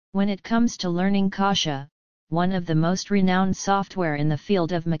When it comes to learning Catia, one of the most renowned software in the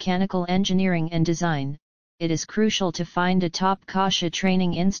field of mechanical engineering and design, it is crucial to find a top Catia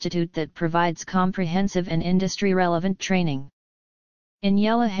training institute that provides comprehensive and industry-relevant training. In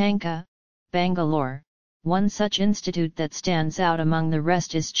Yelahanka, Bangalore, one such institute that stands out among the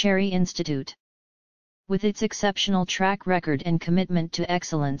rest is Cherry Institute. With its exceptional track record and commitment to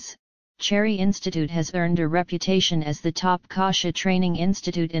excellence, Cherry Institute has earned a reputation as the top Catia training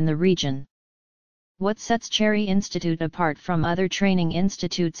institute in the region. What sets Cherry Institute apart from other training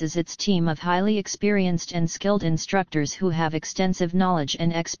institutes is its team of highly experienced and skilled instructors who have extensive knowledge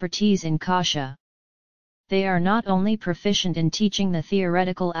and expertise in Catia. They are not only proficient in teaching the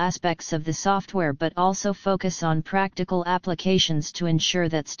theoretical aspects of the software but also focus on practical applications to ensure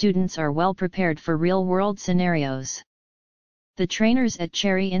that students are well prepared for real-world scenarios. The trainers at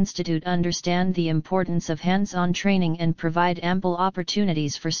Cherry Institute understand the importance of hands-on training and provide ample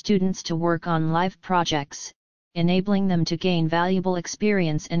opportunities for students to work on live projects, enabling them to gain valuable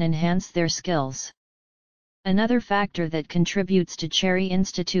experience and enhance their skills. Another factor that contributes to Cherry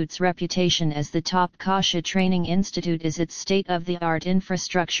Institute's reputation as the top Catia training institute is its state-of-the-art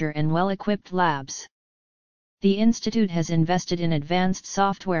infrastructure and well-equipped labs. The institute has invested in advanced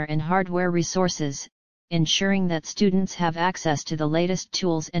software and hardware resources, ensuring that students have access to the latest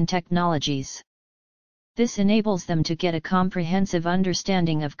tools and technologies. This enables them to get a comprehensive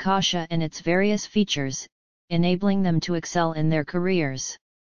understanding of Catia and its various features, enabling them to excel in their careers.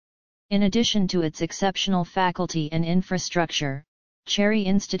 In addition to its exceptional faculty and infrastructure, Cherry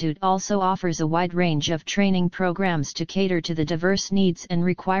Institute also offers a wide range of training programs to cater to the diverse needs and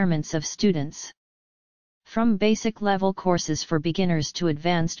requirements of students. From basic-level courses for beginners to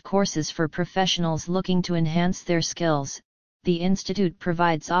advanced courses for professionals looking to enhance their skills, the institute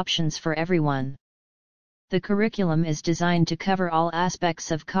provides options for everyone. The curriculum is designed to cover all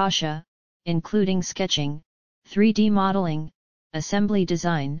aspects of Catia, including sketching, 3D modeling, assembly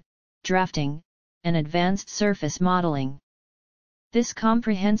design, drafting, and advanced surface modeling. This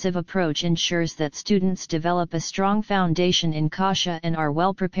comprehensive approach ensures that students develop a strong foundation in Catia and are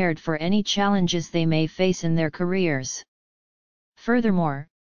well prepared for any challenges they may face in their careers. Furthermore,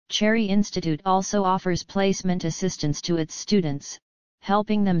 Cherry Institute also offers placement assistance to its students,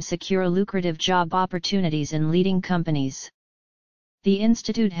 helping them secure lucrative job opportunities in leading companies. The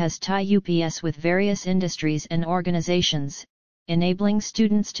institute has tie-ups with various industries and organizations, enabling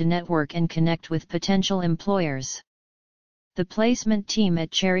students to network and connect with potential employers. The placement team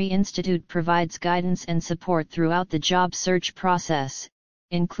at Cherry Institute provides guidance and support throughout the job search process,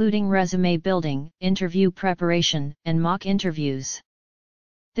 including resume building, interview preparation, and mock interviews.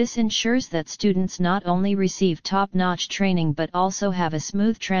 This ensures that students not only receive top-notch training but also have a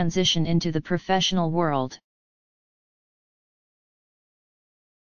smooth transition into the professional world.